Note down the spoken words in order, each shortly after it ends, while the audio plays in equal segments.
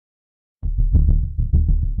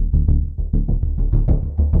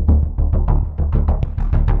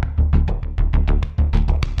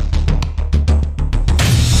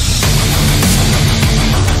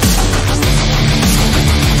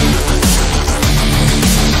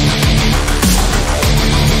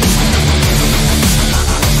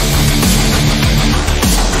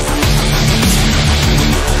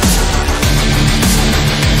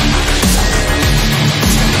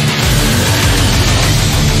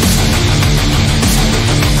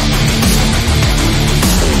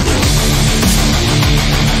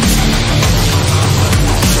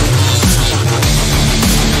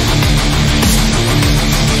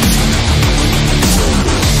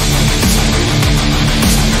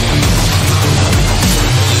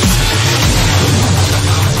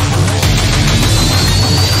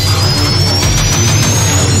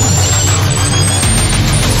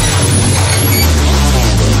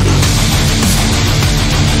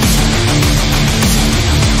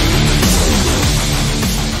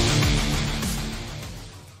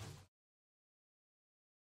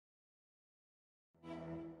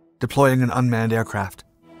deploying an unmanned aircraft.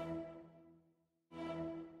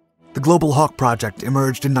 The Global Hawk project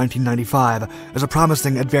emerged in 1995 as a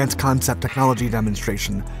promising advanced concept technology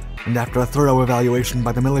demonstration, and after a thorough evaluation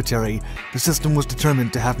by the military, the system was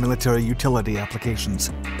determined to have military utility applications.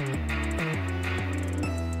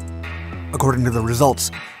 According to the results,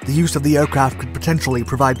 the use of the aircraft could potentially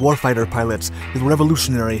provide warfighter pilots with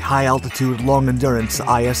revolutionary high-altitude, long-endurance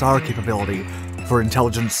ISR capability for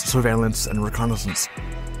intelligence, surveillance, and reconnaissance.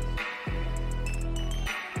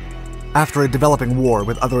 After a developing war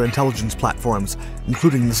with other intelligence platforms,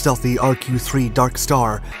 including the stealthy RQ-4 Dark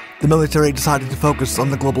Star, the military decided to focus on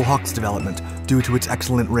the Global Hawk's development due to its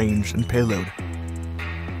excellent range and payload.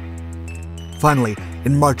 Finally,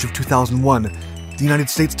 in March of 2001, the United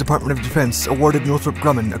States Department of Defense awarded Northrop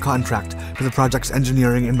Grumman a contract for the project's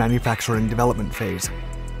engineering and manufacturing development phase.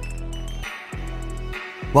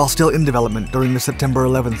 While still in development during the September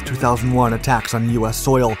 11, 2001 attacks on U.S.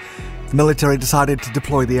 soil, the military decided to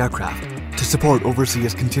deploy the aircraft to support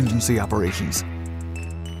overseas contingency operations.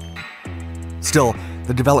 Still,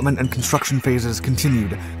 the development and construction phases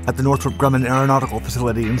continued at the Northrop Grumman Aeronautical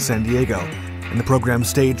facility in San Diego, and the program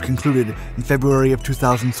stage concluded in February of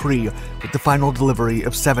 2003 with the final delivery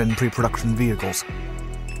of 7 pre-production vehicles.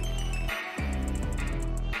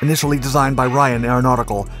 Initially designed by Ryan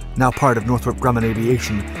Aeronautical, now part of Northrop Grumman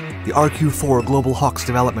Aviation, the RQ-4 Global Hawk's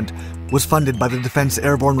development was funded by the Defense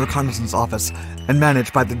Airborne Reconnaissance Office and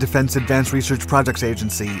managed by the Defense Advanced Research Projects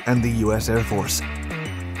Agency and the U.S. Air Force.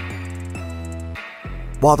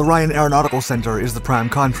 While the Ryan Aeronautical Center is the prime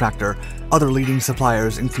contractor, other leading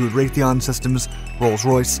suppliers include Raytheon Systems,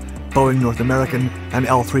 Rolls-Royce, Boeing North American, and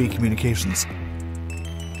L3 Communications.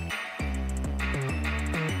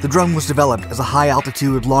 The drone was developed as a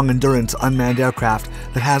high-altitude, long-endurance unmanned aircraft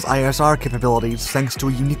that has ISR capabilities thanks to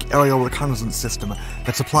a unique aerial reconnaissance system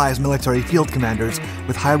that supplies military field commanders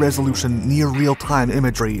with high-resolution, near-real-time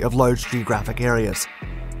imagery of large geographic areas.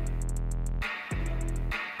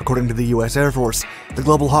 According to the U.S. Air Force, the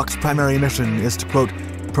Global Hawk's primary mission is to, quote,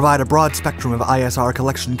 provide a broad spectrum of ISR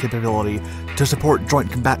collection capability to support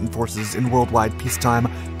joint combatant forces in worldwide peacetime,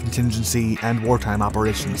 contingency, and wartime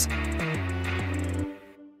operations.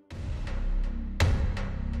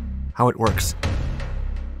 How it works.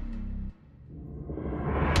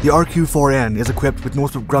 The RQ-4N is equipped with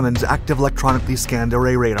Northrop Grumman's active electronically scanned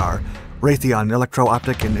array radar, Raytheon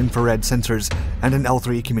electro-optic and infrared sensors, and an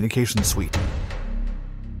L3 communications suite.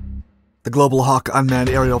 The Global Hawk unmanned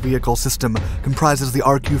aerial vehicle system comprises the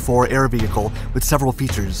RQ-4 air vehicle with several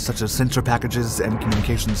features such as sensor packages and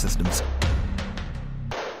communication systems.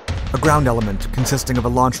 A ground element consisting of a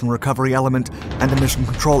launch and recovery element and a mission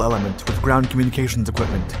control element with ground communications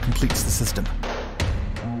equipment completes the system.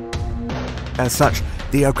 As such,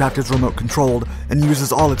 the aircraft is remote controlled and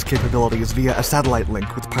uses all its capabilities via a satellite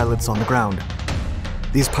link with pilots on the ground.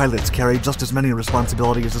 These pilots carry just as many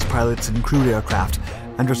responsibilities as pilots in crewed aircraft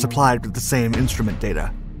and are supplied with the same instrument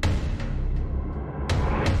data.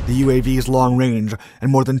 The UAV's long range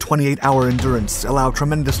and more than 28-hour endurance allow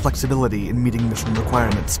tremendous flexibility in meeting mission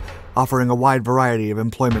requirements, offering a wide variety of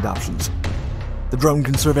employment options. The drone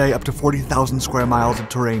can survey up to 40,000 square miles of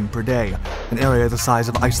terrain per day, an area the size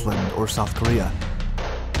of Iceland or South Korea.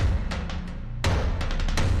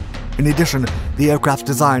 In addition, the aircraft's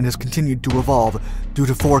design has continued to evolve due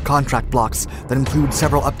to 4 contract blocks that include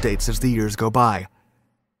several updates as the years go by.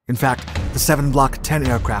 In fact, the 7 Block 10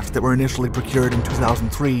 aircraft that were initially procured in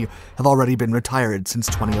 2003 have already been retired since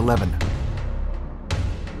 2011.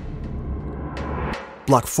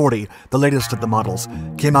 Block 40, the latest of the models,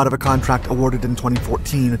 came out of a contract awarded in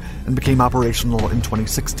 2014 and became operational in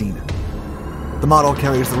 2016. The model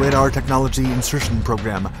carries the Radar Technology Insertion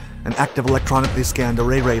Program, an active electronically scanned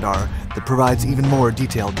array radar that provides even more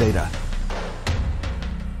detailed data.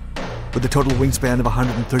 With a total wingspan of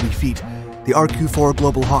 130 feet, the RQ-4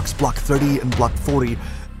 Global Hawks Block 30 and Block 40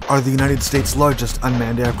 are the United States' largest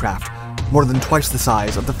unmanned aircraft, more than twice the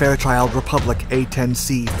size of the Fairchild Republic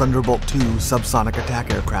A-10C Thunderbolt II subsonic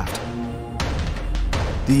attack aircraft.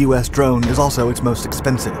 The U.S. drone is also its most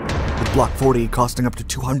expensive, with Block 40 costing up to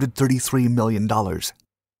 $233 million.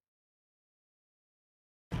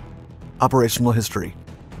 Operational history.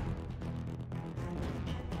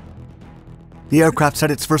 The aircraft set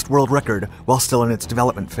its first world record while still in its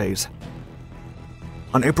development phase.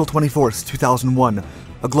 On April 24, 2001,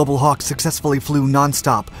 a Global Hawk successfully flew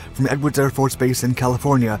non-stop from Edwards Air Force Base in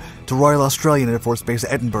California to Royal Australian Air Force Base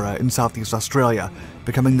Edinburgh in Southeast Australia,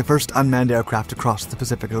 becoming the first unmanned aircraft across the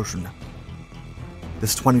Pacific Ocean.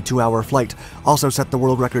 This 22-hour flight also set the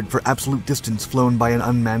world record for absolute distance flown by an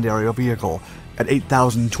unmanned aerial vehicle at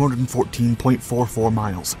 8,214.44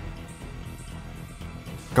 miles.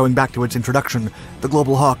 Going back to its introduction, the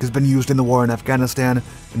Global Hawk has been used in the war in Afghanistan,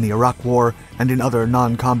 in the Iraq War, and in other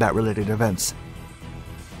non-combat related events.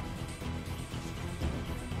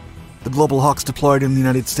 The Global Hawks deployed in the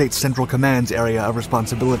United States Central Command's area of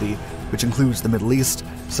responsibility, which includes the Middle East,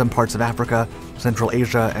 some parts of Africa, Central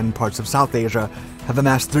Asia, and parts of South Asia, have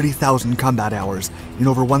amassed 30,000 combat hours in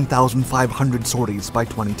over 1,500 sorties by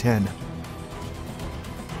 2010.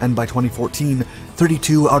 And by 2014,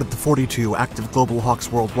 32 out of the 42 active Global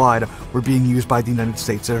Hawks worldwide were being used by the United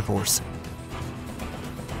States Air Force.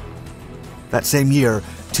 That same year,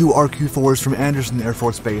 2 RQ-4s from Andersen Air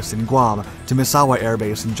Force Base in Guam to Misawa Air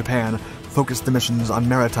Base in Japan focused the missions on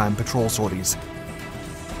maritime patrol sorties.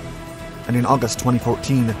 And in August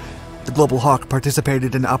 2014, the Global Hawk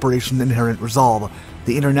participated in Operation Inherent Resolve,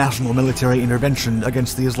 the international military intervention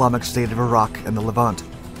against the Islamic State of Iraq and the Levant.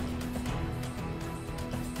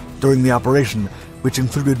 During the operation, which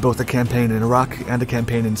included both a campaign in Iraq and a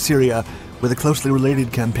campaign in Syria, with a closely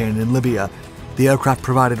related campaign in Libya, the aircraft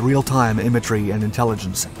provided real-time imagery and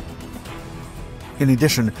intelligence. In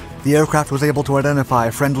addition, the aircraft was able to identify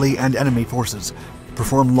friendly and enemy forces,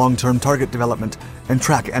 perform long-term target development, and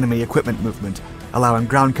track enemy equipment movement, allowing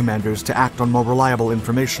ground commanders to act on more reliable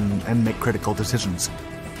information and make critical decisions.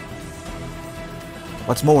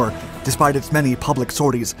 What's more, despite its many public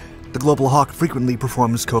sorties, the Global Hawk frequently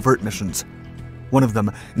performs covert missions. One of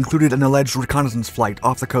them included an alleged reconnaissance flight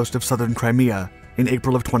off the coast of southern Crimea in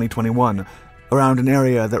April of 2021, around an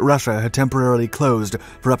area that Russia had temporarily closed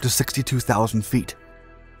for up to 62,000 feet.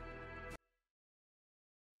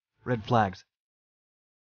 Red flags.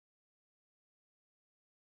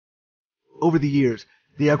 Over the years,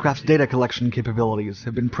 the aircraft's data collection capabilities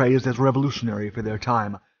have been praised as revolutionary for their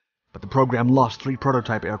time, but the program lost 3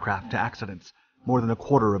 prototype aircraft to accidents, more than a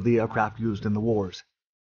quarter of the aircraft used in the wars.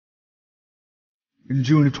 In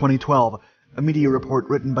June of 2012, a media report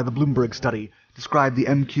written by the Bloomberg study described the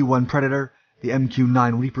MQ-1 Predator, the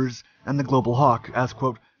MQ-9 Reapers, and the Global Hawk as,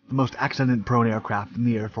 quote, the most accident-prone aircraft in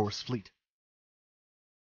the Air Force fleet.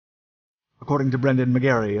 According to Brendan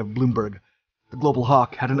McGarry of Bloomberg, the Global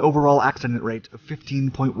Hawk had an overall accident rate of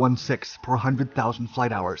 15.16 per 100,000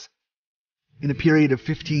 flight hours. In a period of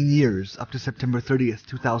 15 years, up to September 30th,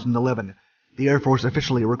 2011, the Air Force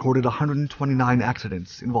officially recorded 129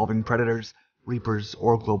 accidents involving Predators, Reapers,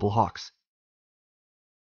 or Global Hawks.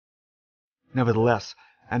 Nevertheless,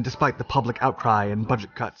 and despite the public outcry and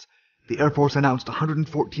budget cuts, the Air Force announced a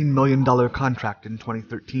 $114 million contract in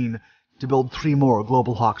 2013 to build 3 more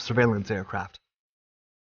Global Hawk surveillance aircraft.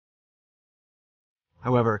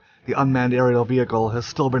 However, the unmanned aerial vehicle has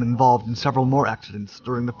still been involved in several more accidents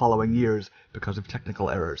during the following years because of technical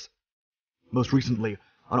errors. Most recently,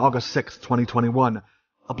 on August 6, 2021,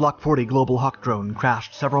 a Block 40 Global Hawk drone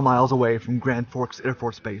crashed several miles away from Grand Forks Air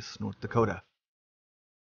Force Base, North Dakota.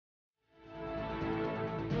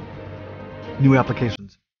 New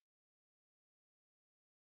applications.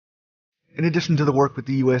 In addition to the work with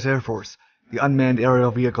the U.S. Air Force, the unmanned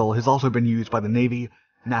aerial vehicle has also been used by the Navy,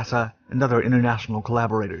 NASA, and other international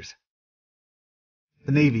collaborators.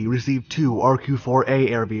 The Navy received 2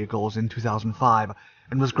 RQ-4A air vehicles in 2005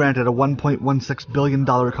 and was granted a $1.16 billion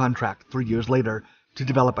contract 3 years later to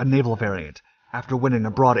develop a naval variant after winning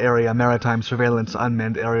a broad area maritime surveillance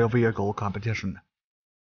unmanned aerial vehicle competition.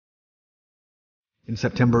 In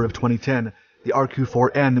September of 2010, the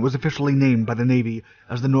RQ-4N was officially named by the Navy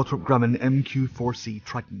as the Northrop Grumman MQ-4C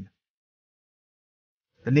Triton.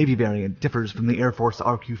 The Navy variant differs from the Air Force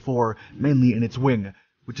RQ-4 mainly in its wing,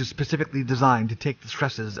 which is specifically designed to take the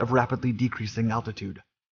stresses of rapidly decreasing altitude.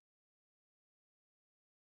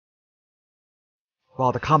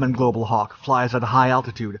 While the common Global Hawk flies at a high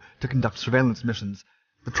altitude to conduct surveillance missions,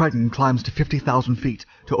 the Triton climbs to 50,000 feet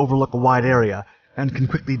to overlook a wide area and can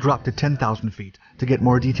quickly drop to 10,000 feet to get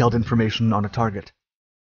more detailed information on a target.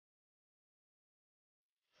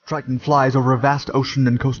 Triton flies over a vast ocean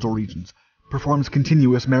and coastal regions, performs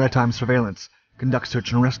continuous maritime surveillance, conducts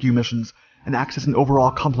search and rescue missions, and acts as an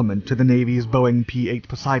overall complement to the Navy's Boeing P-8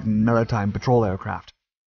 Poseidon maritime patrol aircraft.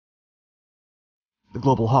 The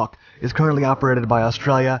Global Hawk is currently operated by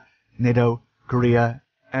Australia, NATO, Korea,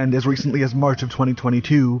 and as recently as March of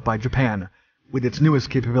 2022 by Japan, with its newest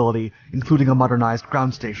capability including a modernized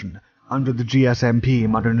ground station under the GSMP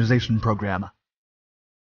modernization program.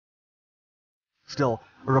 Still,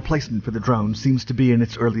 a replacement for the drone seems to be in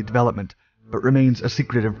its early development, but remains a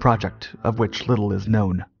secretive project of which little is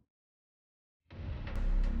known.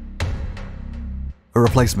 A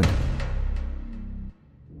replacement.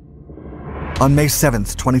 On May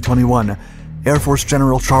 7th, 2021, Air Force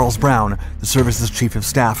General Charles Brown, the service's Chief of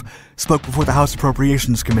Staff, spoke before the House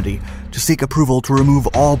Appropriations Committee to seek approval to remove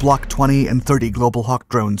all Block 20 and 30 Global Hawk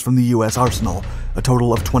drones from the U.S. arsenal, a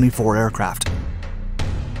total of 24 aircraft.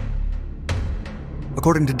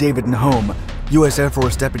 According to David Nahom, U.S. Air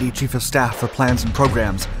Force Deputy Chief of Staff for Plans and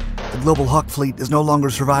Programs, the Global Hawk fleet is no longer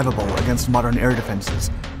survivable against modern air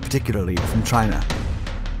defenses, particularly from China.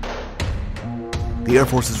 The Air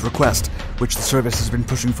Force's request, which the service has been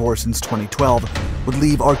pushing for since 2012, would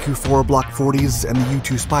leave RQ-4 Block 40s and the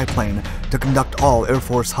U-2 spy plane to conduct all Air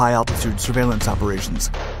Force high-altitude surveillance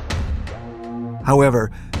operations.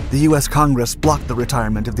 However, the U.S. Congress blocked the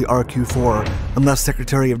retirement of the RQ-4 unless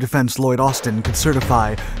Secretary of Defense Lloyd Austin could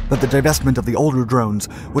certify that the divestment of the older drones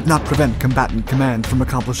would not prevent combatant commands from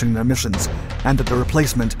accomplishing their missions, and that the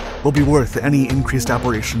replacement will be worth any increased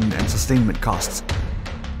operation and sustainment costs.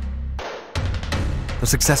 The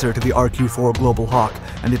successor to the RQ-4 Global Hawk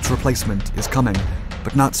and its replacement is coming,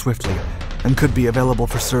 but not swiftly, and could be available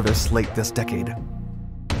for service late this decade.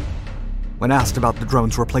 When asked about the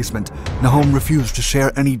drone's replacement, Nahom refused to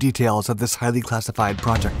share any details of this highly classified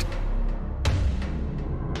project.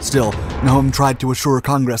 Still, Nahom tried to assure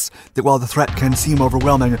Congress that while the threat can seem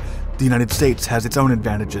overwhelming, the United States has its own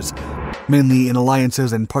advantages, mainly in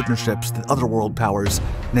alliances and partnerships that other world powers,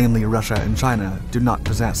 namely Russia and China, do not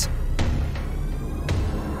possess.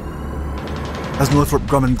 As Northrop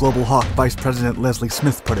Grumman Global Hawk Vice President Leslie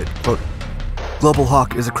Smith put it, quote, "Global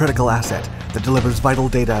Hawk is a critical asset that delivers vital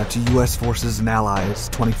data to U.S. forces and allies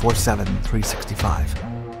 24/7, 365.